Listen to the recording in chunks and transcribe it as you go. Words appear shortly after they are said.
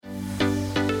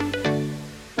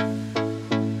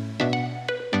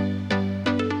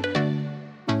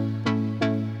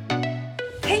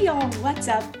What's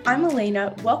up? I'm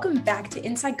Elena. Welcome back to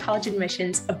Inside College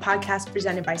Admissions, a podcast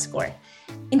presented by SCORE.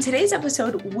 In today's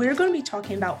episode, we're going to be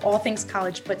talking about all things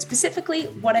college, but specifically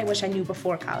what I wish I knew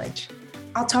before college.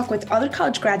 I'll talk with other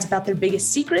college grads about their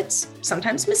biggest secrets,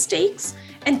 sometimes mistakes,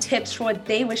 and tips for what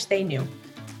they wish they knew.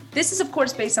 This is, of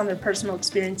course, based on their personal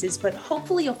experiences, but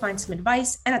hopefully you'll find some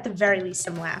advice and at the very least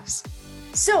some laughs.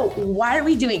 So why are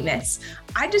we doing this?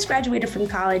 I just graduated from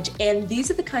college, and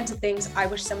these are the kinds of things I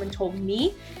wish someone told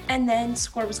me, and then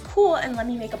SCORE was cool and let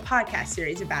me make a podcast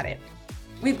series about it.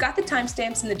 We've got the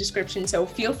timestamps in the description, so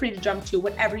feel free to jump to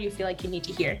whatever you feel like you need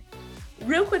to hear.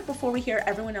 Real quick before we hear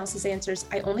everyone else's answers,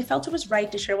 I only felt it was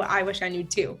right to share what I wish I knew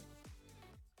too.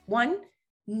 1,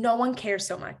 no one cares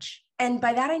so much. And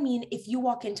by that I mean if you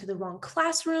walk into the wrong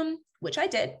classroom, which I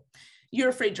did, you're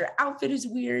afraid your outfit is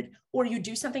weird, or you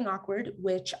do something awkward,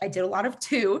 which I did a lot of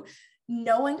too,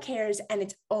 no one cares and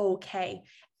it's okay.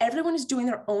 Everyone is doing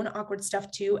their own awkward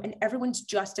stuff too, and everyone's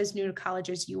just as new to college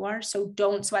as you are, so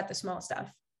don't sweat the small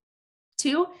stuff.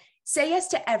 2, say yes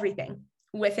to everything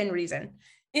within reason.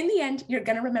 In the end, you're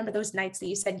going to remember those nights that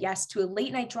you said yes to a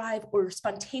late night drive or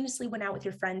spontaneously went out with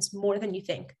your friends more than you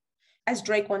think. As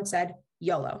Drake once said,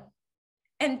 YOLO.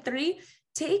 And 3,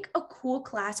 take a cool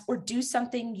class or do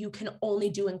something you can only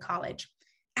do in college.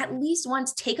 At least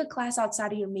once, take a class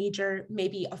outside of your major,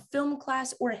 maybe a film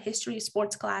class or a history of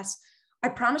sports class. I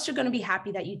promise you're going to be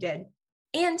happy that you did.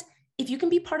 And if you can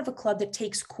be part of a club that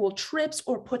takes cool trips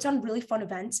or puts on really fun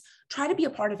events, try to be a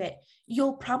part of it.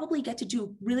 You'll probably get to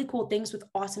do really cool things with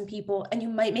awesome people, and you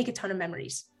might make a ton of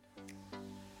memories.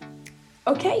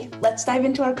 Okay, let's dive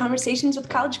into our conversations with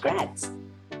college grads.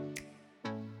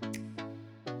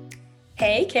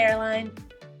 Hey, Caroline.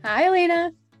 Hi,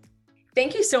 Elena.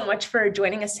 Thank you so much for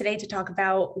joining us today to talk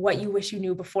about what you wish you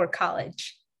knew before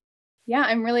college. Yeah,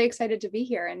 I'm really excited to be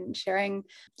here and sharing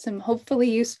some hopefully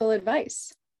useful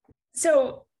advice.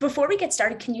 So before we get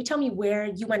started, can you tell me where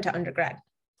you went to undergrad?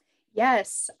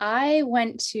 Yes, I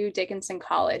went to Dickinson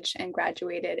College and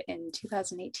graduated in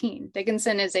 2018.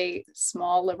 Dickinson is a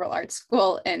small liberal arts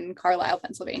school in Carlisle,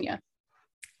 Pennsylvania.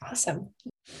 Awesome.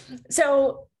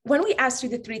 So when we asked you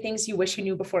the 3 things you wish you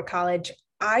knew before college,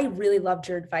 I really loved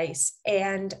your advice.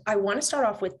 And I want to start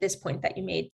off with this point that you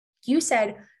made. You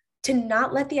said to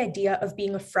not let the idea of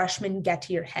being a freshman get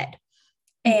to your head,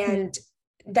 and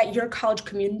that your college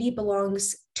community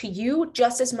belongs to you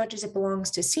just as much as it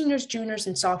belongs to seniors, juniors,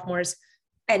 and sophomores,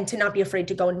 and to not be afraid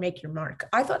to go and make your mark.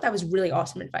 I thought that was really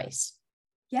awesome advice.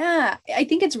 Yeah, I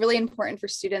think it's really important for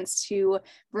students to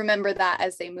remember that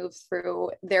as they move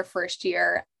through their first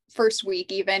year, first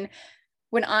week even.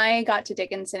 When I got to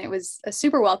Dickinson, it was a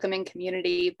super welcoming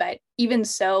community, but even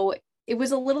so, it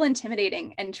was a little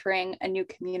intimidating entering a new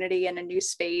community and a new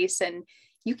space, and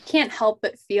you can't help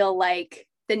but feel like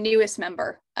the newest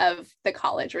member of the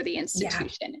college or the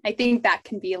institution. Yeah. I think that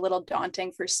can be a little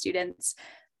daunting for students,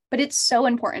 but it's so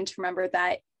important to remember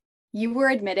that you were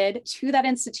admitted to that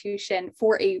institution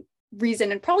for a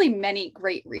reason, and probably many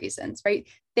great reasons, right?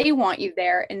 They want you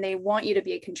there and they want you to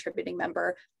be a contributing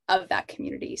member of that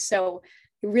community. So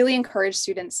I really encourage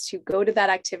students to go to that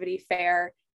activity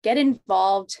fair, get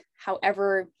involved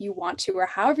however you want to or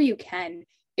however you can.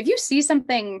 If you see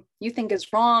something you think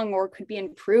is wrong or could be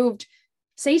improved,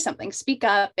 say something, speak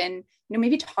up, and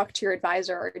maybe talk to your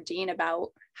advisor or dean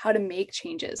about how to make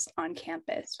changes on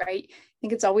campus, right? I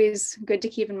think it's always good to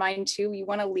keep in mind too, you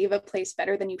want to leave a place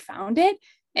better than you found it.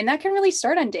 And that can really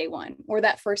start on day 1 or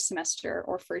that first semester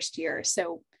or first year.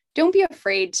 So don't be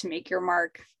afraid to make your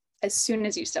mark as soon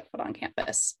as you step foot on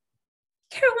campus.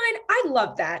 Caroline, I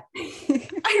love that.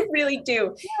 I really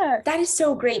do. Yeah. That is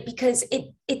so great because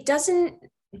it doesn't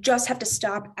just have to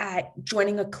stop at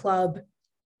joining a club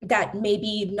that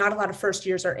maybe not a lot of first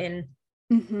years are in,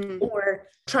 or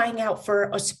trying out for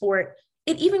a sport.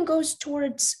 It even goes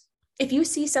towards, if you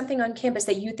see something on campus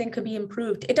that you think could be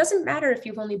improved, it doesn't matter if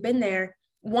you've only been there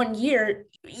 1 year,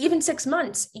 even 6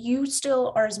 months, you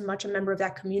still are as much a member of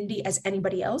that community as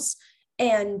anybody else.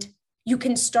 And you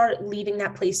can start leaving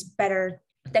that place better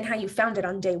than how you found it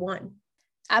on day 1.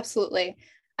 Absolutely.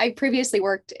 I previously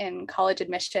worked in college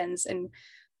admissions, and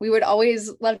we would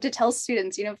always love to tell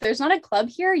students, if there's not a club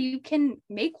here, you can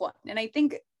make one. And I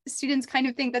think students kind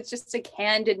of think that's just a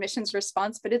canned admissions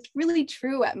response, but it's really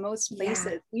true at most places.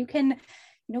 Yeah. You can,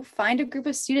 find a group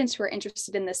of students who are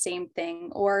interested in the same thing,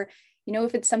 or,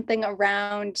 if it's something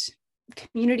around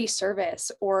community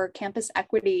service or campus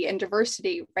equity and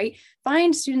diversity, right?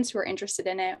 Find students who are interested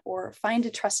in it, or find a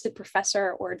trusted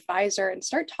professor or advisor and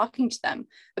start talking to them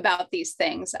about these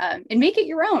things, and make it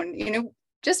your own.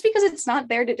 Just because it's not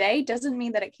there today doesn't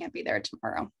mean that it can't be there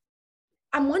tomorrow.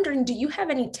 I'm wondering, do you have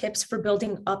any tips for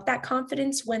building up that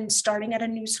confidence when starting at a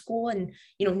new school and,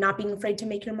 not being afraid to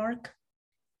make your mark?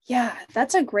 Yeah,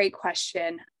 that's a great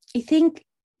question. I think,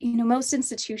 most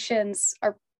institutions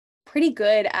are pretty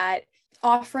good at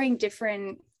offering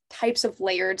different types of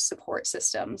layered support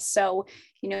systems. So,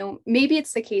 maybe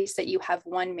it's the case that you have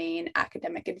one main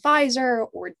academic advisor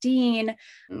or dean.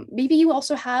 Maybe you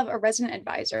also have a resident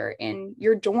advisor in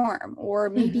your dorm, or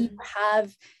maybe you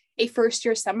have a first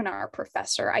year seminar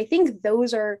professor. I think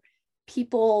those are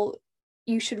people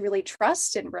you should really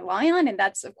trust and rely on. And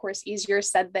that's, of course, easier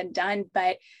said than done,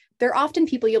 but they're often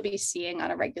people you'll be seeing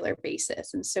on a regular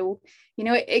basis. And so,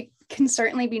 it can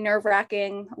certainly be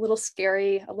nerve-wracking, a little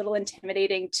scary, a little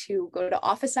intimidating to go to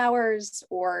office hours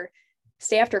or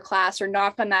stay after class or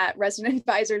knock on that resident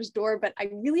advisor's door. But I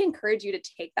really encourage you to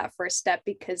take that first step,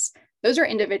 because those are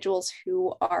individuals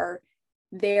who are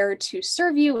there to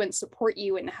serve you and support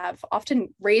you and have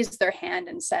often raised their hand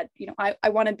and said, I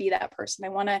want to be that person. I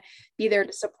want to be there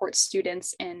to support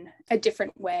students in a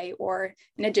different way or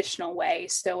an additional way.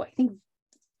 So I think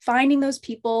finding those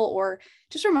people, or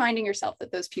just reminding yourself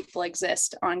that those people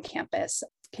exist on campus,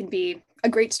 can be a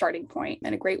great starting point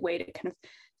and a great way to kind of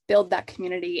build that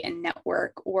community and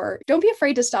network. Or don't be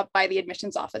afraid to stop by the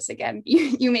admissions office again.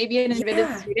 You may be an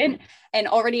admitted student and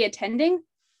already attending.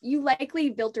 You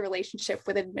likely built a relationship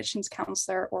with an admissions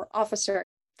counselor or officer.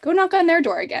 Go knock on their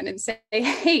door again and say,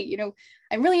 hey,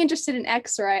 I'm really interested in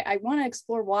X, or I want to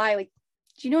explore Y. Like,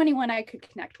 do you know anyone I could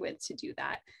connect with to do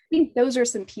that? I think those are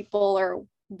some people or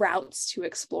routes to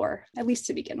explore, at least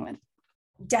to begin with.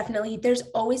 Definitely. There's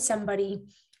always somebody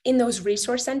in those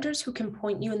resource centers who can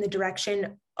point you in the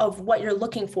direction of what you're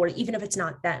looking for, even if it's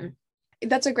not them.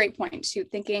 That's a great point too,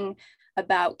 thinking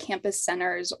about campus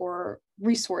centers or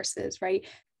resources, right?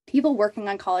 People working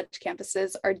on college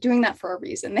campuses are doing that for a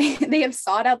reason. They have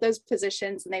sought out those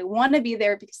positions and they want to be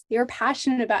there because they are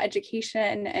passionate about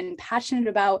education and passionate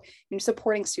about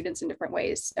supporting students in different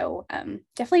ways. So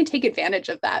definitely take advantage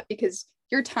of that, because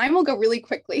your time will go really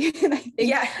quickly. And I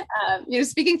think,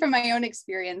 speaking from my own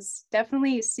experience,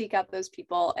 definitely seek out those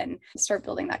people and start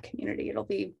building that community. It'll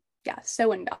be,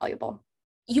 so invaluable.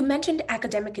 You mentioned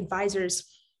academic advisors.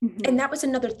 And that was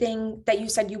another thing that you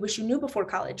said you wish you knew before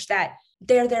college, that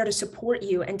they're there to support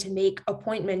you and to make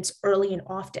appointments early and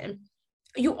often.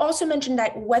 You also mentioned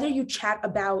that whether you chat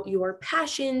about your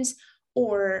passions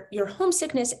or your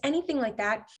homesickness, anything like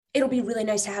that, it'll be really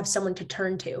nice to have someone to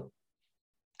turn to.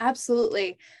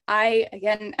 Absolutely. I,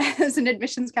 again, as an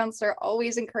admissions counselor,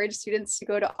 always encourage students to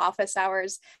go to office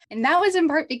hours. And that was in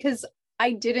part because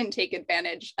I didn't take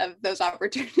advantage of those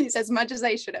opportunities as much as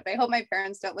I should have. I hope my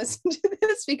parents don't listen to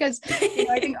this, because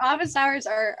I think office hours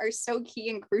are so key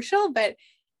and crucial. But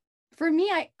for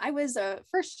me, I was a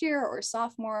first year or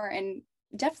sophomore and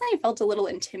definitely felt a little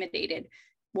intimidated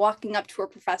walking up to a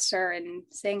professor and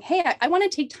saying, hey, I want to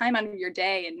take time out of your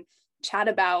day and chat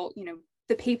about,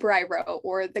 the paper I wrote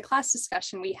or the class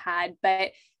discussion we had.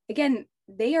 But again,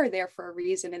 they are there for a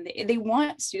reason, and they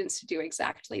want students to do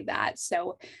exactly that.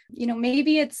 So,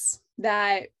 maybe it's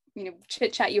that,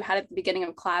 chit chat you had at the beginning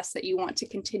of class that you want to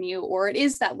continue, or it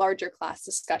is that larger class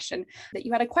discussion that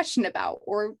you had a question about,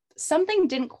 or something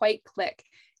didn't quite click.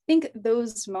 I think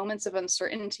those moments of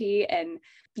uncertainty and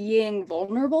being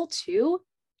vulnerable too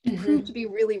prove to be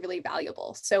really, really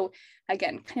valuable. So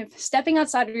again, kind of stepping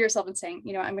outside of yourself and saying,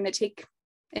 I'm going to take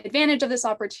advantage of this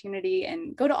opportunity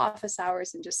and go to office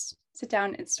hours and just sit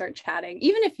down and start chatting.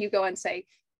 Even if you go and say,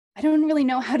 I don't really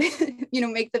know how to,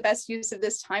 make the best use of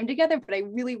this time together, but I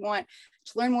really want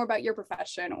to learn more about your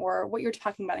profession or what you're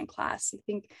talking about in class. I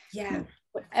think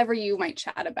whatever you might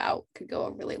chat about could go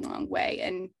a really long way.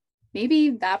 And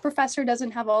maybe that professor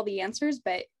doesn't have all the answers,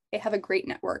 but they have a great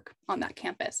network on that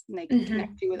campus and they can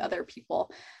connect you with other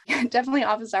people. Definitely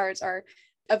office hours are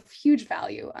of huge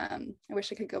value. I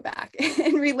wish I could go back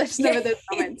and relive some of those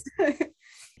moments.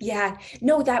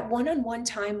 That one-on-one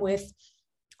time with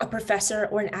a professor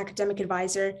or an academic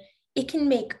advisor, it can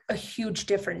make a huge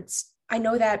difference. I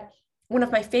know that one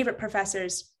of my favorite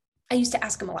professors, I used to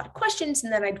ask him a lot of questions,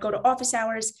 and then I'd go to office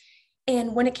hours.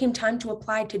 And when it came time to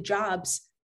apply to jobs,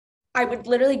 I would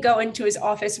literally go into his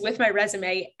office with my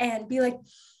resume and be like,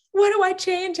 what do I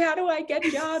change? How do I get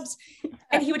jobs?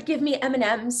 And he would give me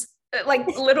M&Ms, like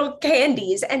little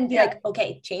candies, and be like,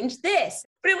 okay, change this.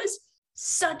 But it was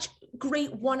such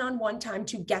great one-on-one time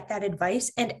to get that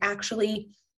advice, and actually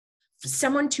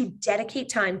someone to dedicate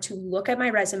time to look at my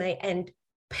resume and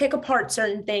pick apart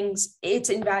certain things. It's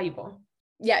invaluable.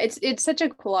 Yeah, it's such a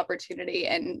cool opportunity.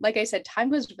 And like I said, time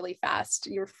goes really fast.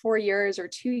 Your 4 years or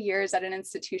 2 years at an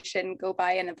institution go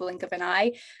by in a blink of an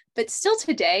eye. But still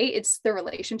today, it's the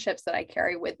relationships that I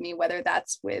carry with me, whether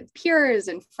that's with peers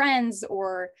and friends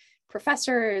or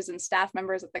professors and staff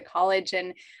members at the college.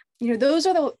 And those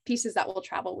are the pieces that will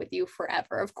travel with you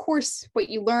forever. Of course, what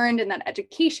you learned in that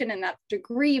education and that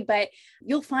degree, but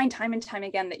you'll find time and time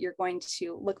again that you're going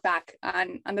to look back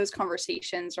on those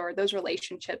conversations or those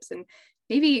relationships and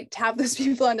maybe tap those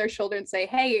people on their shoulder and say,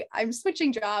 hey, I'm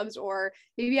switching jobs, or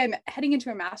maybe I'm heading into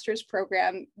a master's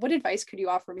program. What advice could you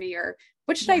offer me? Or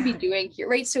what should I be doing here?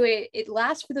 Right. So it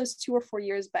lasts for those 2 or 4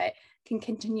 years, but can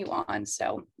continue on.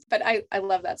 So, but I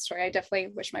love that story. I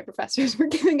definitely wish my professors were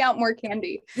giving out more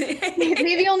candy.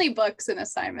 Maybe only books and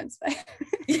assignments.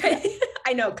 Yeah,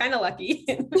 I know, kind of lucky.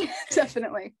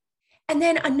 Definitely. And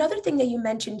then another thing that you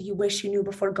mentioned you wish you knew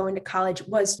before going to college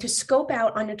was to scope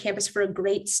out on your campus for a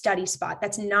great study spot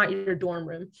that's not your dorm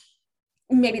room.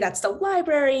 Maybe that's the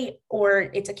library or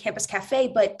it's a campus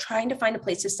cafe, but trying to find a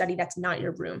place to study that's not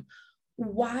your room.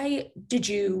 Why did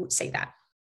you say that?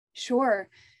 Sure.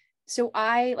 So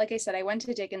like I said, I went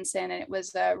to Dickinson and it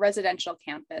was a residential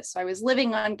campus. So I was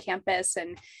living on campus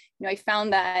and, I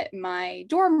found that my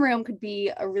dorm room could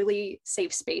be a really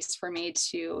safe space for me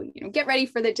to, get ready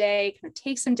for the day, kind of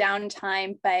take some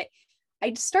downtime. But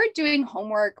I'd start doing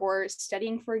homework or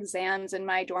studying for exams in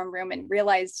my dorm room and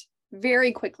realized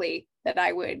very quickly that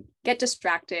I would get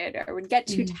distracted or would get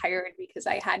too tired because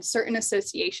I had certain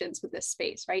associations with this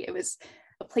space, right? It was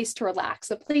a place to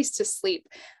relax, a place to sleep.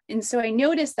 And so I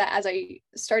noticed that as I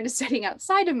started studying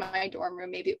outside of my dorm room,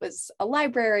 maybe it was a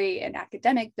library, an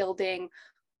academic building,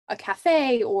 a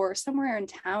cafe, or somewhere in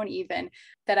town even,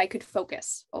 that I could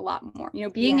focus a lot more,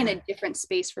 being in a different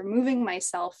space, removing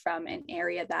myself from an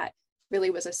area that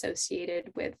really was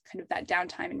associated with kind of that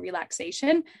downtime and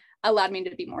relaxation allowed me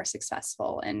to be more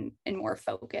successful and more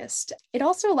focused. It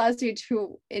also allows you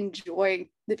to enjoy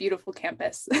the beautiful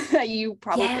campus that you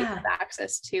probably have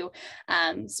access to.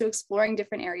 So exploring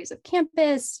different areas of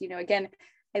campus, again,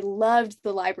 I loved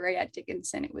the library at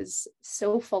Dickinson. It was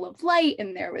so full of light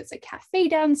and there was a cafe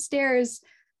downstairs.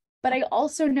 But I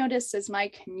also noticed as my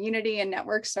community and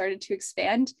network started to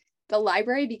expand, the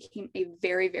library became a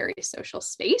very, very social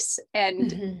space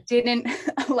and didn't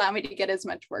allow me to get as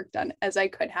much work done as I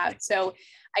could have. So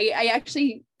I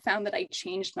actually found that I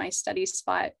changed my study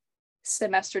spot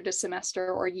semester to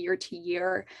semester or year to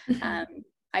year.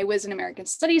 I was an American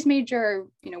Studies major,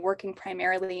 working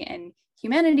primarily in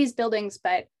humanities buildings,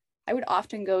 but I would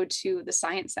often go to the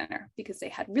Science Center because they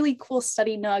had really cool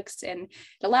study nooks and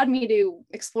it allowed me to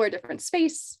explore a different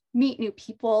space, meet new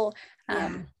people,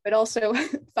 but also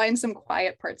find some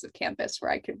quiet parts of campus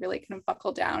where I could really kind of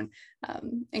buckle down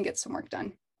and get some work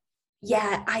done.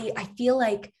 Yeah, I feel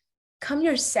like come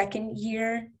your second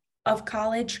year of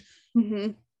college,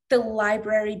 the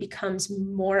library becomes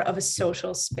more of a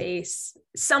social space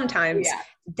sometimes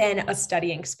than a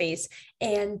studying space.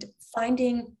 And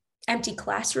finding empty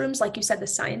classrooms, like you said, the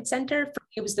Science Center, for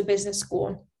me, it was the business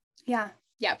school. Yeah.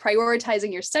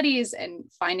 Prioritizing your studies and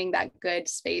finding that good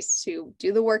space to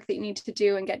do the work that you need to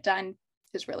do and get done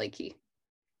is really key.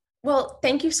 Well,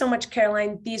 thank you so much,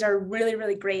 Caroline. These are really,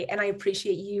 really great. And I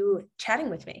appreciate you chatting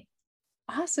with me.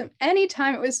 Awesome.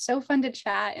 Anytime. It was so fun to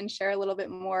chat and share a little bit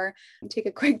more and take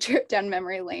a quick trip down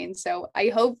memory lane. So I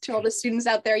hope to all the students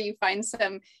out there, you find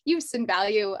some use and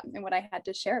value in what I had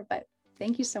to share, but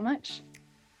thank you so much.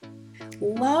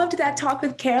 Loved that talk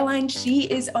with Caroline. She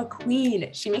is a queen.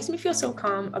 She makes me feel so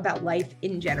calm about life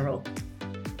in general.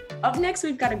 Up next,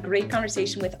 we've got a great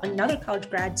conversation with another college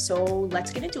grad, so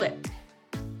let's get into it.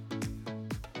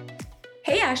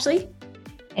 Hey, Ashley.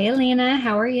 Hey, Lena.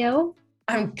 How are you?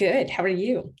 I'm good. How are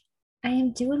you? I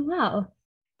am doing well.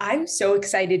 I'm so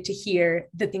excited to hear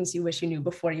the things you wish you knew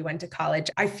before you went to college.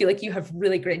 I feel like you have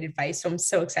really great advice, so I'm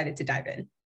so excited to dive in.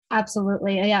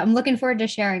 Absolutely. Yeah, I'm looking forward to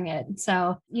sharing it.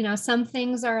 So, some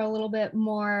things are a little bit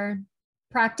more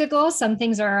practical, some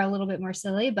things are a little bit more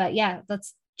silly, but yeah,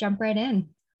 let's jump right in.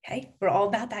 Okay, we're all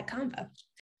about that combo.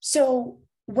 So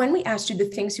when we asked you the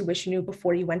things you wish you knew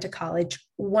before you went to college,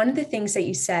 one of the things that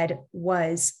you said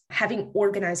was having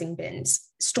organizing bins,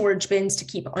 storage bins to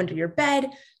keep under your bed,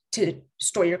 to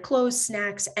store your clothes,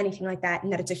 snacks, anything like that,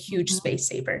 and that it's a huge space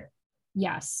saver.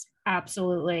 Yes,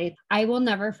 absolutely. I will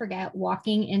never forget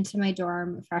walking into my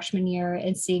dorm freshman year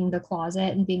and seeing the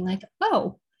closet and being like,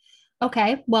 oh,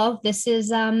 okay, well, this is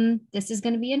going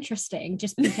to be interesting,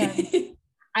 just because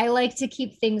I like to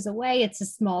keep things away. It's a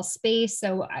small space.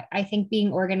 So I think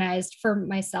being organized for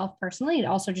myself personally, it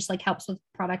also just like helps with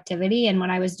productivity. And when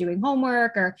I was doing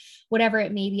homework or whatever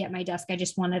it may be at my desk, I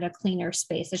just wanted a cleaner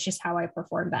space. It's just how I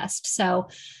perform best. So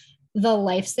the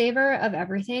lifesaver of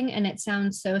everything, and it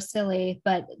sounds so silly,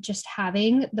 but just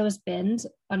having those bins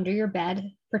under your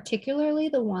bed, particularly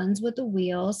the ones with the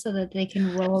wheels so that they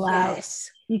can roll out.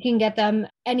 You can get them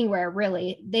anywhere,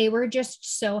 really. They were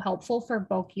just so helpful for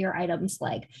bulkier items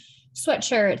like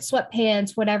sweatshirts,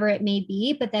 sweatpants, whatever it may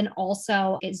be. But then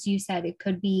also, as you said, it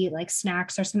could be like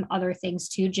snacks or some other things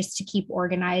too, just to keep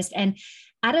organized and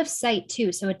out of sight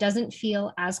too. So it doesn't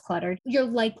feel as cluttered. You're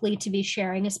likely to be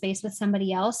sharing a space with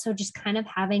somebody else. So just kind of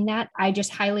having that, I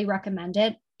just highly recommend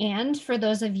it. And for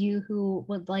those of you who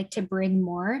would like to bring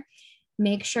more,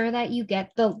 make sure that you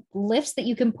get the lifts that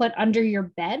you can put under your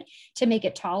bed to make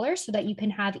it taller so that you can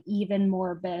have even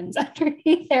more bins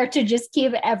underneath there to just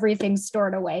keep everything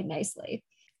stored away nicely.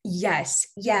 Yes.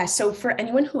 Yeah. So for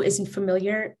anyone who isn't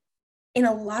familiar, in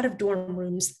a lot of dorm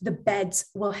rooms, the beds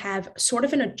will have sort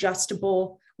of an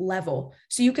adjustable level.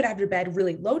 So you could have your bed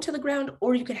really low to the ground,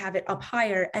 or you could have it up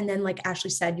higher. And then, like Ashley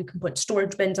said, you can put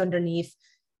storage bins underneath.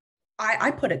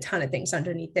 I put a ton of things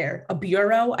underneath there. A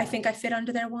bureau, I think I fit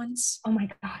under there once. Oh my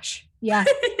gosh. Yeah.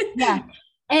 Yeah.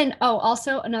 And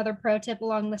also another pro tip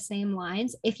along the same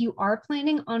lines, if you are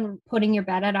planning on putting your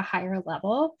bed at a higher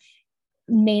level,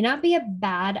 may not be a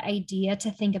bad idea to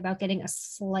think about getting a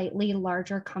slightly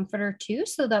larger comforter too,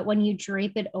 so that when you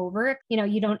drape it over,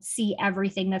 you don't see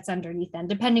everything that's underneath them,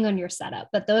 depending on your setup.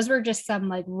 But those were just some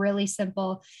like really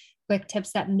simple, quick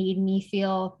tips that made me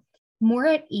feel more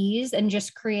at ease and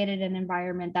just created an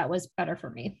environment that was better for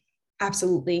me.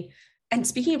 Absolutely. And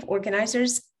speaking of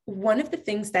organizers, one of the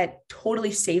things that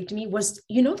totally saved me was,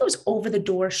 those over the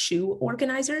door shoe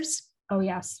organizers? Oh,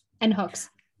 yes. And hooks.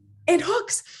 And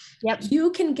hooks. Yep. You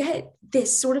can get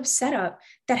this sort of setup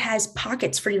that has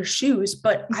pockets for your shoes,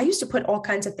 but I used to put all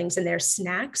kinds of things in there.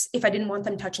 Snacks, if I didn't want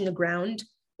them touching the ground.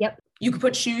 Yep. You could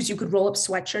put shoes, you could roll up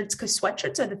sweatshirts, because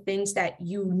sweatshirts are the things that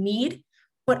you need,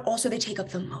 but also they take up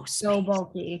the most space. So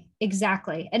bulky.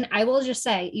 Exactly. And I will just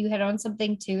say, you hit on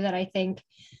something too that I think,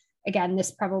 again,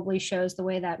 this probably shows the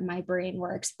way that my brain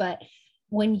works, but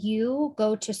when you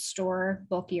go to store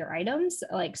bulkier items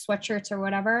like sweatshirts or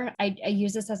whatever, I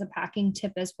use this as a packing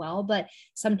tip as well. But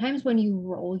sometimes when you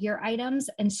roll your items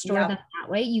and store them that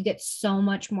way, you get so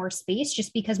much more space,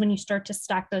 just because when you start to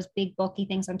stack those big bulky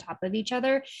things on top of each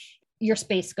other, your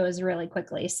space goes really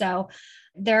quickly. So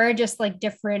there are just like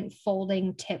different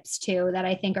folding tips too that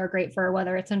I think are great for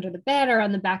whether it's under the bed or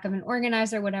on the back of an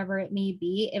organizer, whatever it may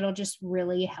be. It'll just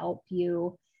really help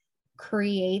you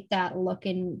create that look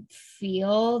and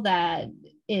feel that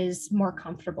is more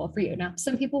comfortable for you. Now,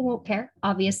 some people won't care,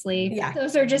 obviously. Yeah.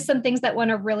 Those are just some things that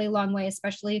went a really long way,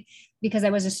 especially because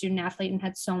I was a student athlete and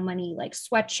had so many like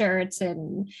sweatshirts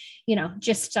and,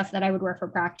 just stuff that I would wear for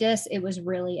practice. It was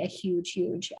really a huge,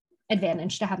 huge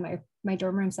advantage to have my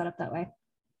dorm room set up that way.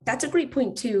 That's a great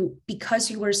point too,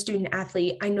 because you were a student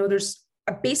athlete. I know there's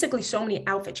basically so many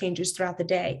outfit changes throughout the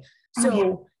day.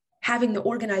 So having the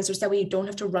organizers, that way you don't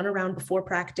have to run around before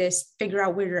practice, figure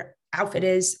out where your outfit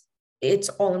is. It's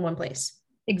all in one place.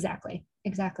 Exactly.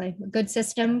 A good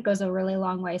system goes a really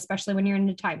long way, especially when you're in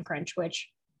a time crunch, which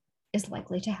is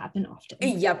likely to happen often.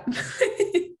 Yep.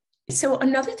 So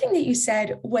another thing that you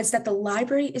said was that the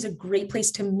library is a great place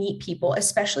to meet people,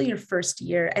 especially your first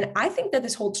year. And I think that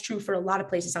this holds true for a lot of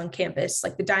places on campus,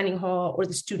 like the dining hall or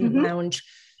the student lounge.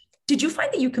 Did you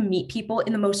find that you can meet people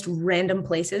in the most random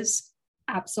places?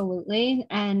 Absolutely.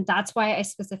 And that's why I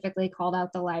specifically called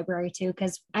out the library too,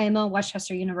 because I am a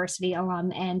Westchester University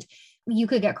alum and you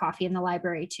could get coffee in the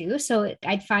library too. So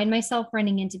I'd find myself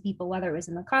running into people, whether it was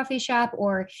in the coffee shop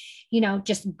or,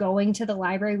 just going to the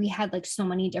library. We had like so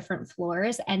many different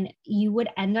floors, and you would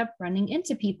end up running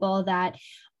into people that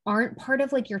aren't part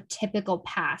of like your typical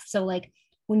path. So like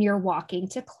when you're walking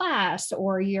to class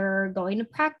or you're going to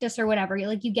practice or whatever,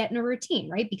 you get in a routine,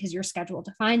 right? Because your schedule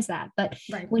defines that. But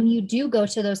when you do go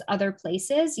to those other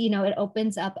places, it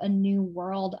opens up a new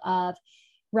world of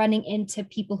running into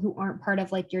people who aren't part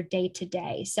of like your day to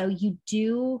day. So you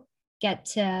do get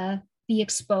to be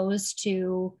exposed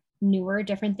to newer,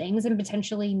 different things and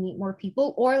potentially meet more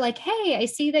people, or like, hey, I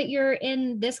see that you're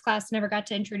in this class, never got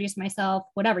to introduce myself,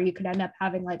 whatever. You could end up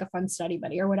having like a fun study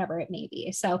buddy or whatever it may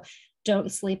be. So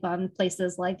don't sleep on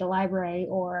places like the library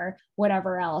or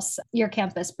whatever else your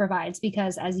campus provides,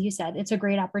 because as you said, it's a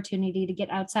great opportunity to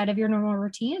get outside of your normal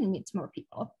routine and meet some more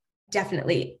people.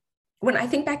 Definitely. When I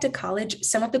think back to college,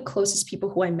 some of the closest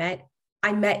people who I met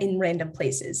in random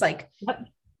places. Like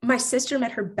My sister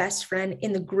met her best friend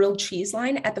in the grilled cheese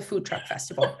line at the food truck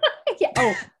festival. Yeah.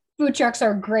 Oh, food trucks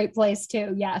are a great place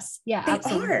too. Yes. Yeah, They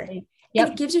absolutely. are. Yep. And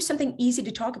it gives you something easy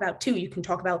to talk about too. You can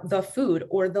talk about the food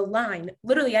or the line,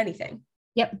 literally anything.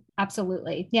 Yep,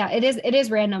 absolutely. Yeah, it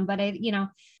is random, but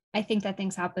I think that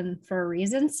things happen for a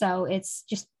reason. So it's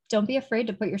just don't be afraid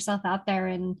to put yourself out there,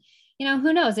 and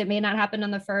who knows, it may not happen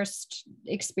on the first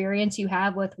experience you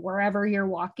have with wherever you're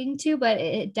walking to, but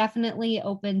it definitely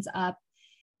opens up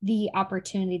the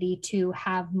opportunity to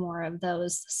have more of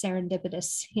those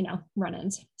serendipitous,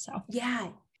 run-ins. So yeah,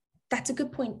 that's a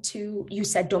good point too. You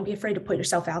said don't be afraid to put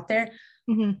yourself out there.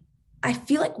 mm-hmm. I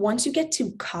feel like once you get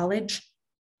to college,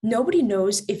 nobody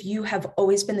knows if you have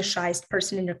always been the shyest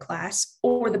person in your class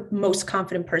or the most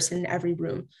confident person in every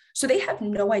room. So they have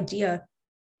no idea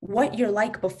what you're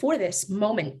like before this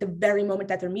moment, the very moment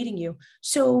that they're meeting you.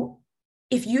 So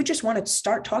if you just want to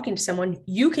start talking to someone,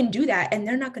 you can do that. And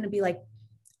they're not going to be like,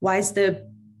 why is the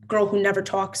girl who never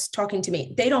talks talking to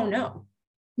me? They don't know.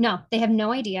 No, they have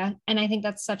no idea. And I think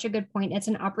that's such a good point. It's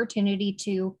an opportunity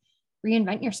to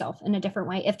reinvent yourself in a different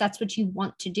way if that's what you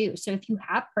want to do. So if you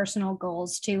have personal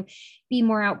goals to be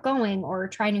more outgoing or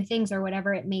try new things or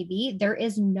whatever it may be, there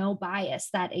is no bias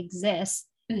that exists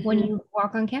when you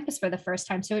walk on campus for the first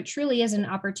time. So it truly is an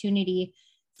opportunity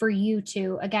for you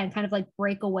to, again, kind of like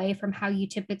break away from how you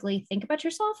typically think about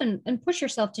yourself and push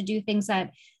yourself to do things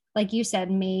that, like you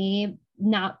said, may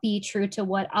not be true to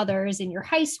what others in your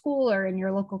high school or in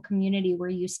your local community were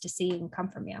used to seeing come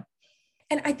from you.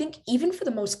 And I think even for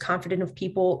the most confident of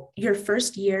people, your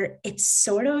first year, it's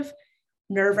sort of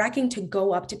nerve-wracking to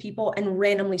go up to people and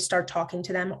randomly start talking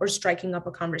to them or striking up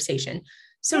a conversation.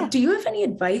 So do you have any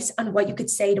advice on what you could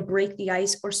say to break the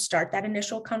ice or start that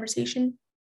initial conversation?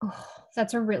 Oh,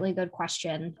 that's a really good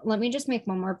question. Let me just make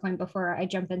one more point before I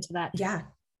jump into that. Yeah.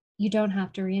 You don't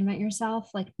have to reinvent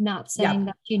yourself, like not saying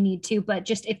that you need to, but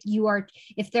just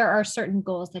if there are certain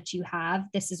goals that you have,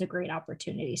 this is a great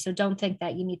opportunity. So don't think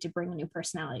that you need to bring a new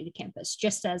personality to campus,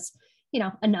 just as,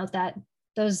 a note that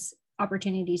those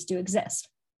opportunities do exist.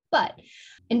 But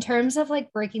in terms of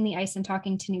like breaking the ice and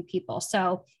talking to new people,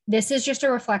 so this is just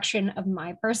a reflection of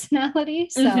my personality.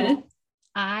 So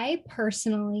I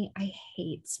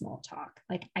hate small talk.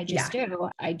 Like I just do.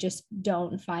 I just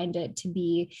don't find it to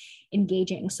be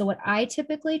engaging. So what I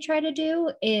typically try to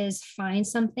do is find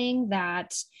something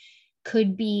that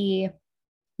could be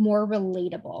more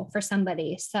relatable for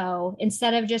somebody. So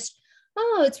instead of just,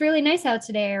 oh, it's really nice out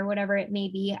today or whatever it may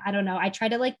be, I don't know. I try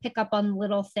to like pick up on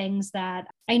little things that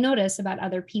I notice about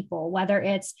other people, whether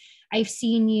it's I've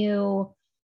seen you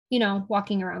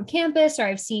walking around campus, or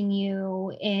I've seen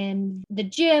you in the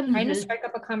gym, trying to strike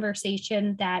up a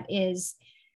conversation that is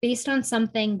based on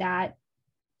something that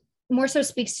more so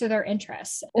speaks to their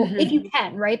interests, if you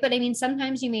can, right? But I mean,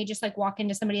 sometimes you may just like walk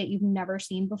into somebody that you've never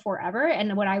seen before ever.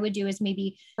 And what I would do is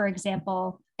maybe, for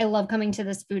example, I love coming to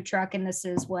this food truck and this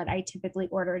is what I typically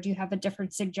order. Do you have a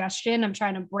different suggestion? I'm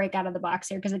trying to break out of the box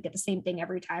here because I get the same thing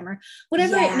every time, or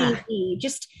whatever it may be.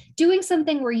 Just doing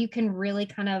something where you can really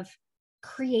kind of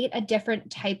create a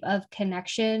different type of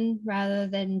connection rather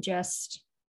than just,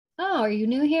 oh, are you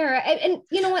new here? And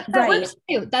you know what? That works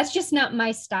too. That's just not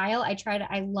my style.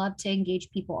 I love to engage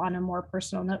people on a more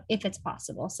personal note if it's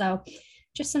possible. So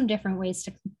just some different ways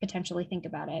to potentially think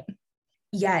about it.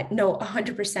 Yeah, no,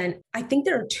 100%. I think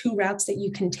there are two routes that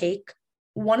you can take.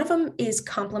 One of them is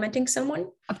complimenting someone.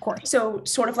 Of course. So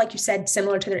sort of like you said,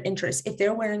 similar to their interests. If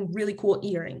they're wearing really cool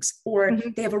earrings or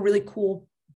they have a really cool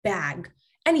bag,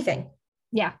 anything.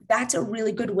 Yeah. That's a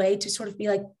really good way to sort of be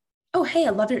like, oh, hey,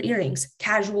 I love your earrings,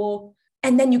 casual.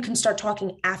 And then you can start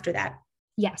talking after that.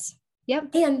 Yes. Yep.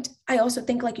 And I also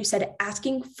think, like you said,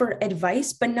 asking for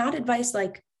advice, but not advice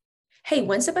like, hey,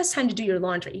 when's the best time to do your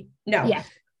laundry? No. Yeah.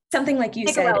 Something like you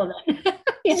said.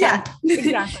 Yeah,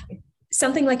 exactly.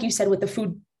 Something like you said with the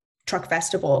food truck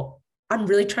festival. I'm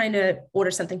really trying to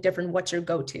order something different. What's your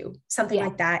go-to? Something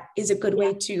like that is a good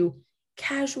way to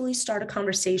casually start a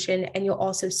conversation. And you'll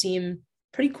also seem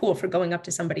pretty cool for going up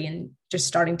to somebody and just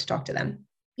starting to talk to them.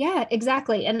 Yeah,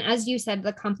 exactly. And as you said,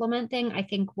 the compliment thing, I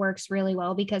think works really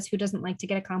well because who doesn't like to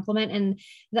get a compliment? And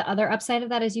the other upside of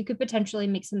that is you could potentially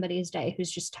make somebody's day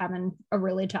who's just having a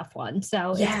really tough one.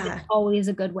 So it's always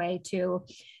a good way to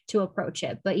approach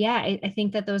it. But yeah, I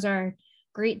think that those are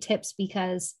great tips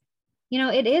because,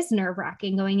 it is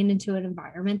nerve-wracking going into an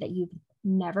environment that you've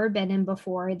never been in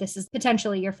before. This is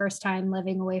potentially your first time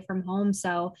living away from home.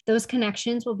 So those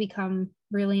connections will become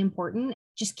really important.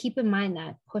 Just keep in mind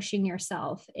that pushing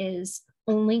yourself is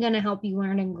only going to help you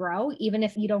learn and grow, even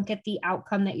if you don't get the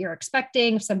outcome that you're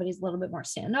expecting. If somebody's a little bit more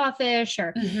standoffish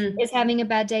or is having a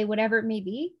bad day, whatever it may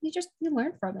be, you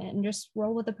learn from it and just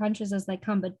roll with the punches as they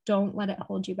come, but don't let it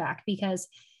hold you back, because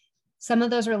some of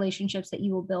those relationships that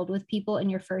you will build with people in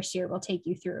your first year will take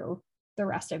you through the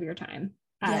rest of your time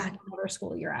at whatever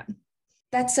school you're at.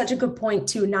 That's such a good point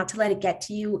too, not to let it get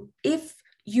to you. If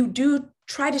you do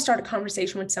try to start a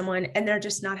conversation with someone and they're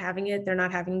just not having it, they're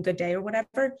not having a good day or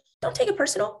whatever, don't take it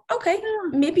personal. Okay,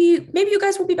 maybe you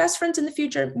guys will be best friends in the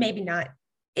future, maybe not.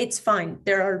 It's fine.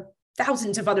 There are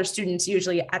thousands of other students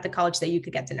usually at the college that you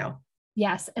could get to know.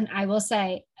 Yes, and I will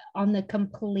say, on the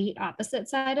complete opposite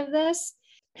side of this,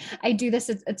 I do this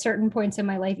at certain points in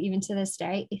my life, even to this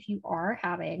day. If you are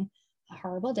having a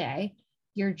horrible day,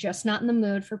 you're just not in the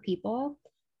mood for people,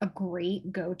 a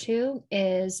great go-to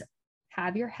is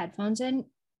have your headphones in,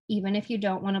 even if you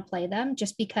don't want to play them,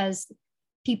 just because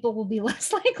people will be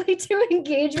less likely to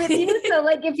engage with you. So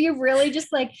like, if you really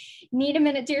just like need a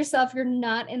minute to yourself, you're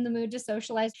not in the mood to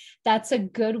socialize, that's a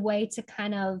good way to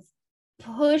kind of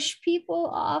push people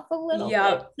off a little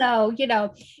bit. So,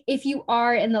 if you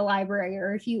are in the library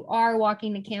or if you are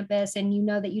walking the campus and you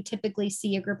know that you typically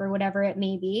see a group or whatever it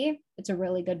may be, it's a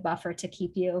really good buffer to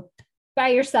keep you by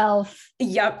yourself,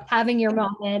 having your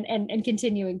moment and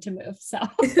continuing to move. So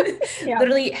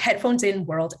literally headphones in,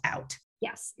 world out.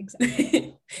 Yes,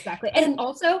 exactly. And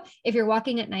also, if you're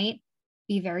walking at night,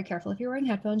 be very careful. If you're wearing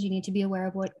headphones, you need to be aware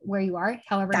of where you are.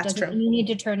 However, it doesn't mean you need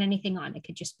to turn anything on. It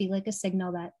could just be like a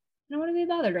signal that I don't want to be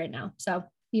bothered right now. So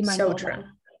be mindful. So true.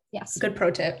 Yes. Good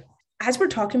pro tip. As we're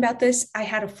talking about this, I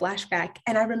had a flashback,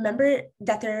 and I remember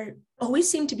that there always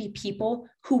seemed to be people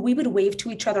who we would wave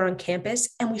to each other on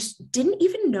campus, and we didn't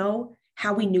even know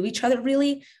how we knew each other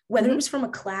really, whether it was from a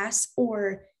class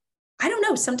or I don't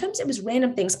know, sometimes it was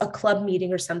random things, a club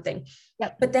meeting or something.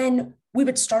 But then we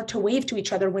would start to wave to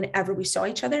each other whenever we saw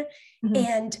each other.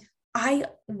 And I,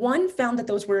 one, found that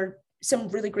those were some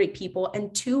really great people,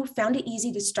 and two, found it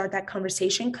easy to start that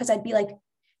conversation because I'd be like,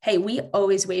 hey, we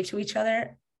always wave to each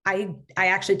other. I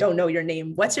actually don't know your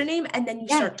name. What's your name? And then you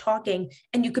start talking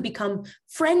and you could become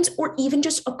friends or even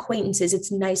just acquaintances.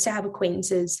 It's nice to have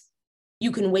acquaintances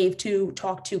you can wave to,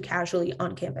 talk to casually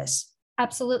on campus.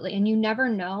 Absolutely. And you never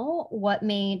know what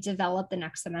may develop the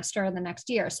next semester or the next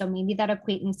year. So maybe that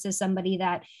acquaintance is somebody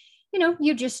that,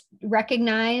 you just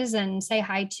recognize and say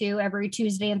hi to every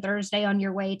Tuesday and Thursday on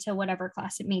your way to whatever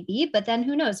class it may be. But then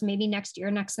who knows, maybe next year,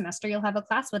 next semester, you'll have a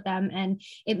class with them and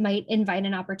it might invite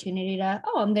an opportunity to,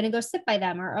 I'm going to go sit by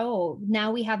them, or,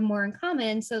 now we have more in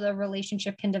common. So the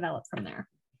relationship can develop from there.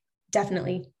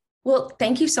 Definitely. Well,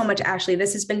 thank you so much, Ashley.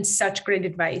 This has been such great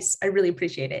advice. I really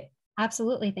appreciate it.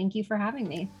 Absolutely. Thank you for having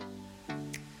me.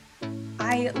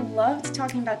 I loved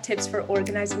talking about tips for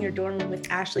organizing your dorm room with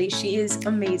Ashley. She is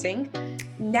amazing.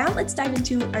 Now let's dive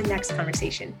into our next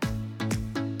conversation.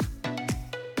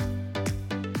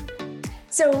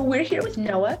 So we're here with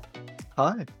Noah.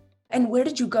 Hi. And where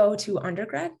did you go to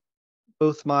undergrad?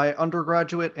 Both my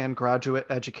undergraduate and graduate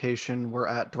education were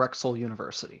at Drexel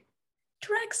University.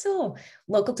 Drexel,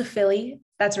 local to Philly.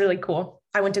 That's really cool.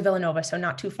 I went to Villanova, so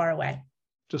not too far away.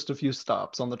 Just a few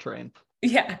stops on the train.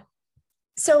 Yeah.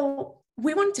 So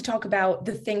we wanted to talk about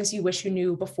the things you wish you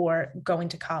knew before going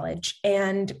to college.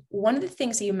 And one of the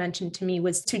things that you mentioned to me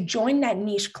was to join that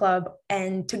niche club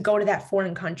and to go to that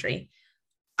foreign country.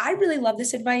 I really love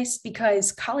this advice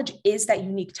because college is that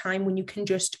unique time when you can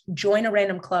just join a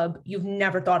random club you've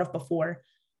never thought of before,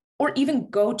 or even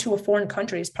go to a foreign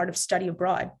country as part of study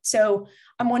abroad. So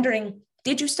I'm wondering,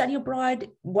 did you study abroad?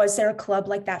 Was there a club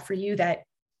like that for you that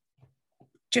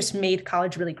just made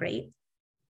college really great?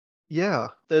 Yeah,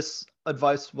 this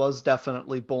advice was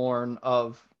definitely born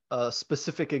of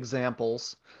specific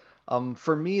examples.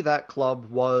 For me, that club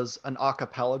was an a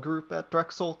cappella group at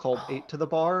Drexel called 8 to the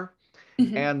Bar.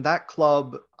 And that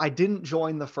club, I didn't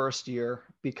join the first year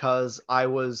because I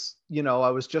was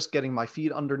just getting my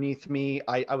feet underneath me.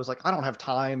 I was like, I don't have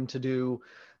time to do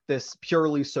this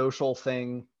purely social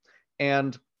thing.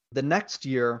 And the next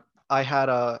year, I had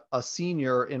a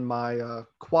senior in my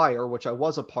choir, which I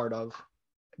was a part of,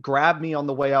 grab me on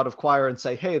the way out of choir and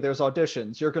say, hey, there's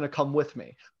auditions. You're going to come with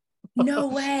me. No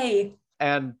way.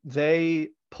 And they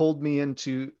pulled me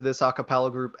into this a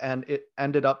cappella group, and it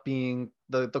ended up being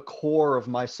the core of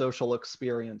my social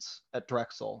experience at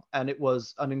Drexel. And it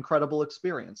was an incredible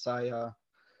experience.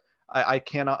 I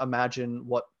cannot imagine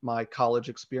what my college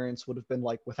experience would have been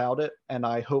like without it. And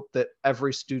I hope that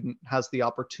every student has the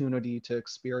opportunity to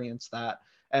experience that,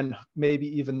 and maybe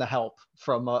even the help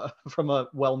from a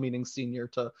well-meaning senior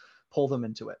to pull them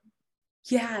into it.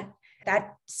 Yeah,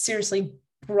 that seriously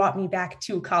brought me back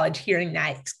to college hearing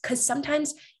that, because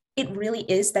sometimes it really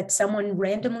is that someone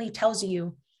randomly tells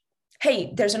you,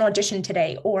 hey, there's an audition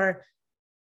today, or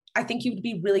I think you would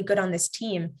be really good on this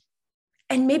team.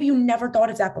 And maybe you never thought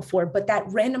of that before, but that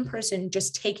random person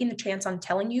just taking the chance on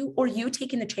telling you, or you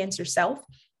taking the chance yourself,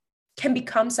 can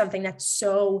become something that's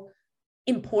so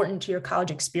important to your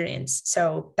college experience.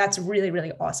 So that's really,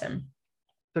 really awesome.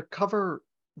 To cover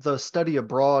the study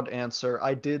abroad answer,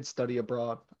 I did study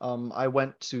abroad. I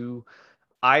went to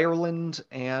Ireland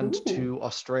and to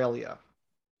Australia.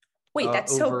 Wait,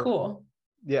 that's so cool.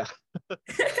 Yeah.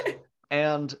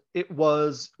 And it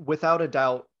was, without a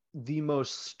doubt, the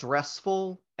most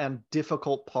stressful and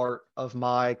difficult part of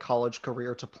my college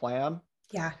career to plan.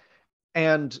 Yeah.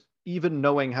 And even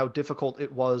knowing how difficult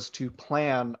it was to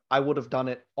plan, I would have done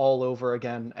it all over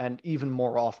again, and even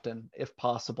more often if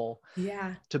possible.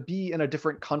 Yeah. To be in a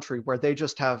different country where they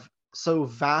just have so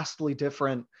vastly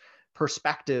different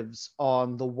perspectives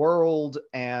on the world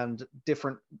and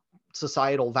different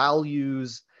societal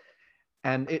values.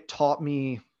 And it taught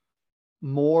me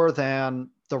more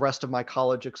than the rest of my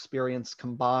college experience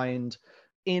combined,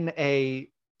 in a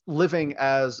living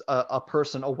as a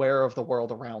person aware of the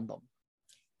world around them.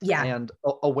 Yeah. And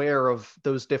aware of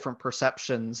those different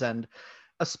perceptions, and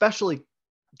especially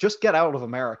just get out of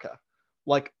America.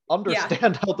 Like,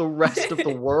 understand how the rest of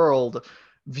the world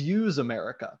views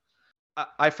America.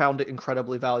 I found it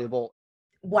incredibly valuable.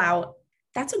 Wow.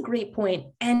 That's a great point.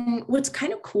 And what's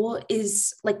kind of cool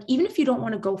is, like, even if you don't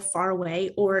want to go far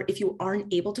away, or if you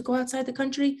aren't able to go outside the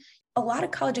country, a lot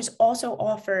of colleges also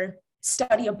offer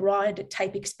study abroad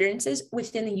type experiences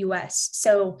within the US.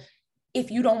 So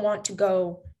if you don't want to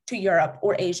go to Europe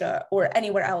or Asia or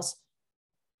anywhere else,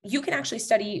 you can actually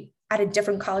study at a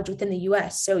different college within the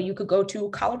US. So you could go to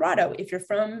Colorado if you're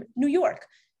from New York.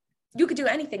 You could do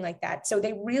anything like that. So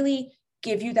they really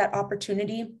give you that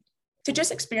opportunity to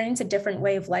just experience a different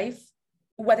way of life,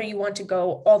 whether you want to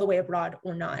go all the way abroad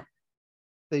or not.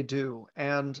 They do.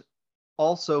 And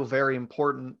also very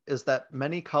important is that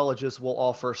many colleges will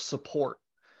offer support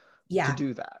to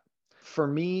do that. For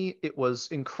me, it was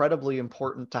incredibly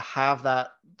important to have that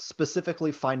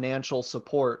specifically financial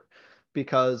support,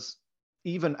 because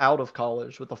even out of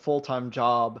college with a full-time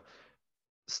job,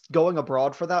 going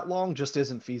abroad for that long just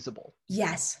isn't feasible.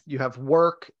 Yes. You have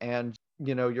work, and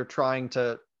you're trying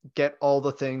to get all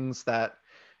the things that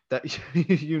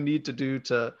you need to do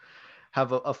to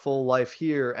have a full life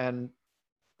here. And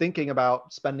thinking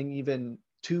about spending even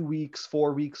 2 weeks,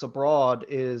 4 weeks abroad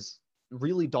is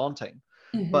really daunting.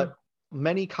 Mm-hmm. But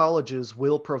many colleges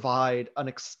will provide an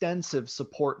extensive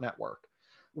support network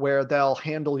where they'll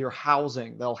handle your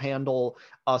housing, they'll handle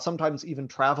sometimes even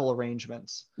travel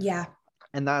arrangements. Yeah.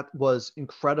 And that was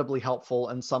incredibly helpful,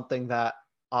 and something that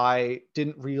I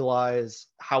didn't realize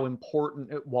how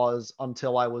important it was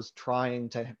until I was trying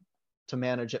to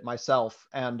manage it myself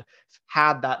and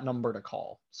had that number to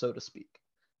call, so to speak.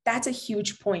 That's a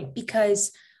huge point,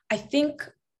 because I think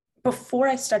before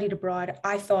I studied abroad,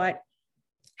 I thought,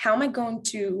 how am I going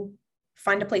to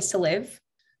find a place to live?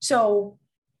 So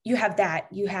you have that.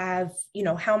 You have,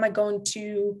 how am I going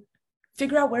to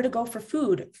figure out where to go for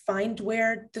food, find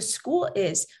where the school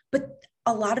is? But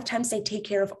a lot of times they take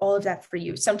care of all of that for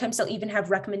you. Sometimes they'll even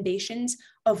have recommendations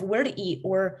of where to eat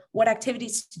or what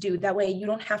activities to do. That way you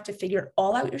don't have to figure it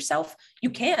all out yourself.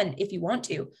 You can if you want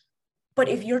to. But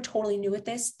if you're totally new at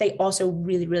this, they also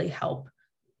really, really help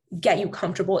get you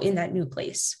comfortable in that new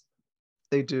place.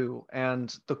 They do.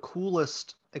 And the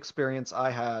coolest experience I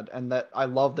had, and that I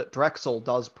love that Drexel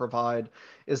does provide,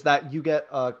 is that you get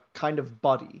a kind of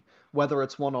buddy, whether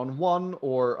it's one-on-one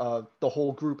or the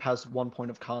whole group has one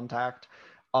point of contact,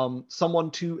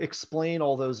 someone to explain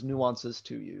all those nuances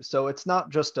to you. So it's not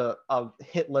just a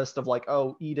hit list of like,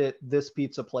 oh, eat at this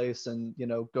pizza place and,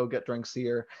 go get drinks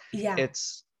here. Yeah.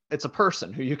 It's a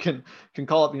person who you can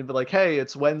call up and be like, hey,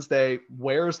 it's Wednesday.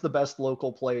 Where's the best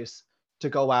local place to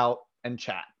go out and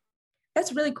chat?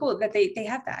 That's really cool that they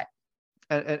have that.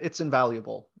 And it's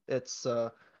invaluable. It's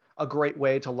a great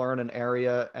way to learn an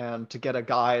area and to get a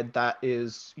guide that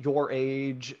is your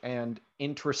age and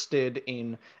interested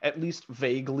in at least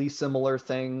vaguely similar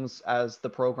things as the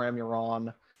program you're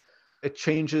on. It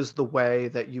changes the way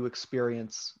that you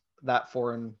experience that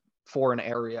foreign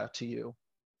area to you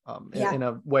in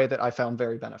a way that I found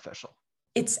very beneficial.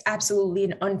 It's absolutely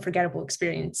an unforgettable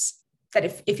experience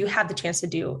that if you have the chance to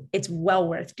do, it's well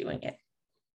worth doing it.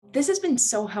 This has been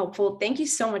so helpful. Thank you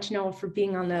so much, Noah, for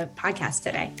being on the podcast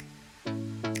today.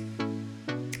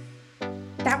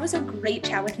 That was a great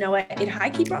chat with Noah. It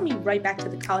high-key brought me right back to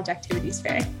the college activities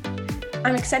fair.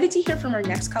 I'm excited to hear from our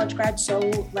next college grad, so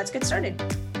let's get started.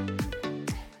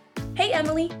 Hey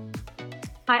Emily.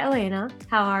 Hi, Elena.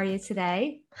 How are you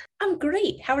today? I'm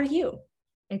great. How are you?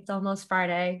 It's almost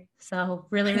Friday, so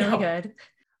really good.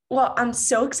 Well, I'm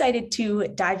so excited to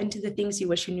dive into the things you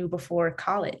wish you knew before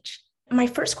college. My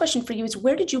first question for you is,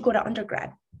 where did you go to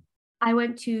undergrad? I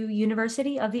went to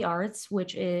University of the Arts,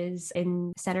 which is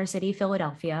in Center City,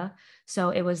 Philadelphia. So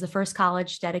it was the first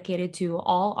college dedicated to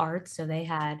all arts. So they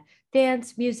had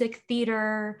dance, music,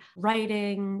 theater,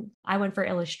 writing. I went for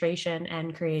illustration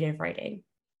and creative writing.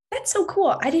 That's so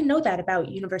cool. I didn't know that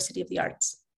about University of the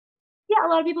Arts. Yeah, a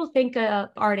lot of people think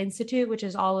Art Institute, which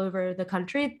is all over the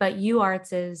country, but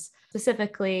UArts is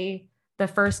specifically the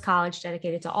first college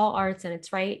dedicated to all arts, and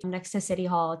it's right next to City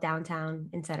Hall downtown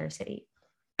in Center City.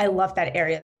 I love that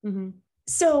area. Mm-hmm.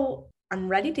 So I'm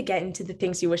ready to get into the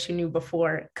things you wish you knew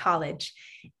before college.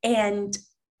 And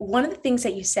one of the things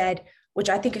that you said, which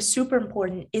I think is super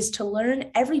important, is to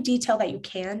learn every detail that you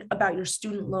can about your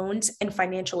student loans and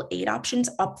financial aid options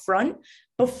up front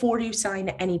before you sign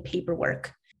any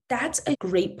paperwork. That's a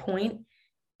great point,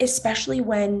 especially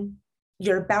when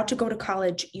you're about to go to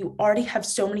college. You already have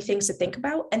so many things to think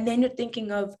about, and then you're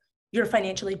thinking of your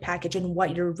financial aid package and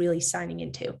what you're really signing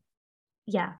into.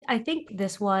 Yeah, I think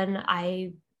this one,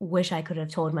 I wish I could have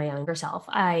told my younger self.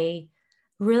 I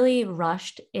really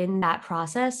rushed in that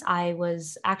process. I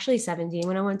was actually 17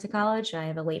 when I went to college. I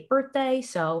have a late birthday,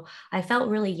 so I felt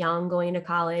really young going to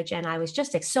college, and I was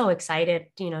just so excited,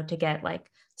 to get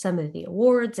like some of the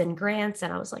awards and grants.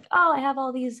 And I was like, oh, I have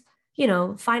all these,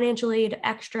 financial aid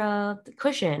extra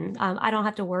cushion. I don't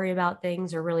have to worry about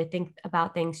things or really think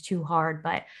about things too hard.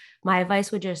 But my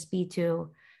advice would just be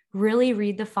to really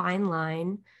read the fine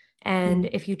line. And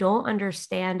if you don't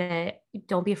understand it,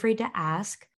 don't be afraid to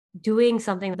ask. Doing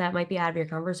something that might be out of your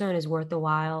comfort zone is worth the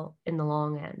while in the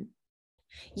long end.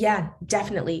 Yeah,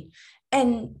 definitely.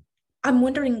 And I'm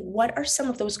wondering, what are some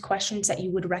of those questions that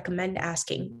you would recommend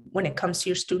asking when it comes to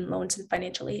your student loans and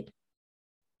financial aid?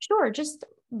 Sure. Just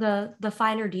the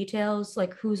finer details,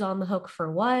 like who's on the hook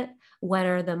for what, when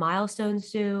are the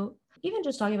milestones due, even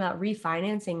just talking about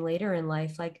refinancing later in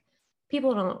life. Like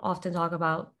people don't often talk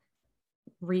about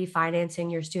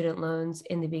refinancing your student loans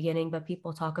in the beginning, but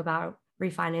people talk about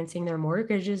refinancing their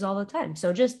mortgages all the time.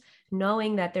 So just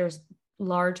knowing that there's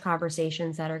large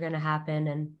conversations that are going to happen,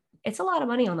 and it's a lot of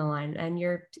money on the line, and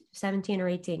you're 17 or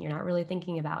 18, you're not really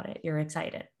thinking about it. You're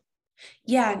excited.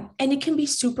 Yeah. And it can be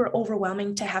super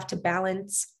overwhelming to have to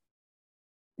balance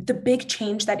the big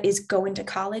change that is going to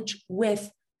college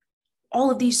with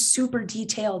all of these super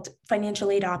detailed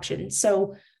financial aid options.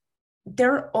 So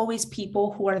there are always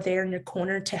people who are there in your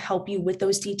corner to help you with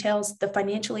those details. The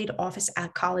financial aid office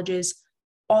at colleges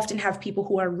often have people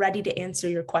who are ready to answer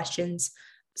your questions.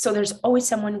 So there's always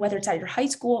someone, whether it's at your high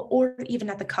school or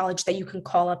even at the college, that you can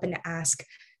call up and ask,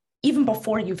 even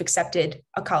before you've accepted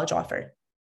a college offer.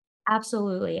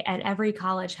 Absolutely. And every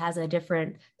college has a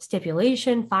different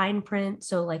stipulation, fine print.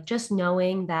 So like just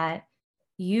knowing that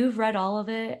you've read all of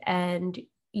it and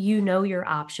you know your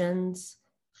options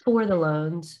for the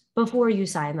loans before you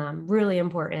sign them, really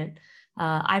important.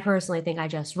 I personally think I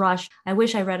just rushed. I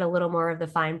wish I read a little more of the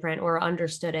fine print or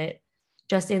understood it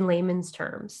just in layman's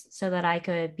terms so that I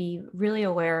could be really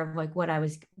aware of like what I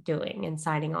was doing and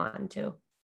signing on to.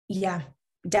 Yeah,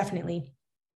 definitely.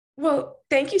 Well,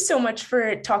 thank you so much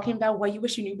for talking about what you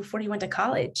wish you knew before you went to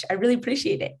college. I really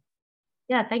appreciate it.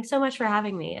 Yeah, thanks so much for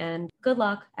having me, and good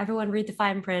luck. Everyone read the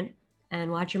fine print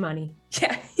and watch your money.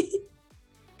 Yeah.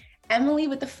 Emily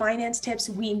with the finance tips.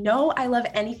 We know I love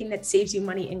anything that saves you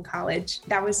money in college.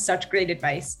 That was such great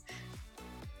advice.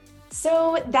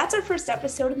 So that's our first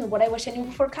episode in the What I Wish I Knew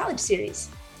Before College series.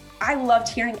 I loved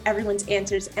hearing everyone's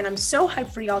answers, and I'm so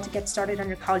hyped for y'all to get started on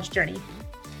your college journey.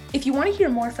 If you want to hear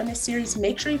more from this series,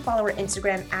 make sure you follow our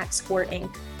Instagram at Score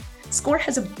Inc. Score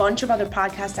has a bunch of other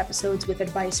podcast episodes with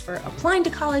advice for applying to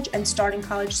college and starting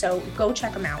college, so go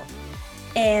check them out.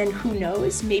 And who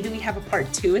knows, maybe we have a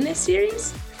part 2 in this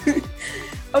series?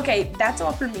 Okay, that's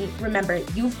all for me. Remember,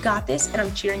 you've got this, and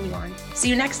I'm cheering you on. See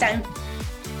you next time.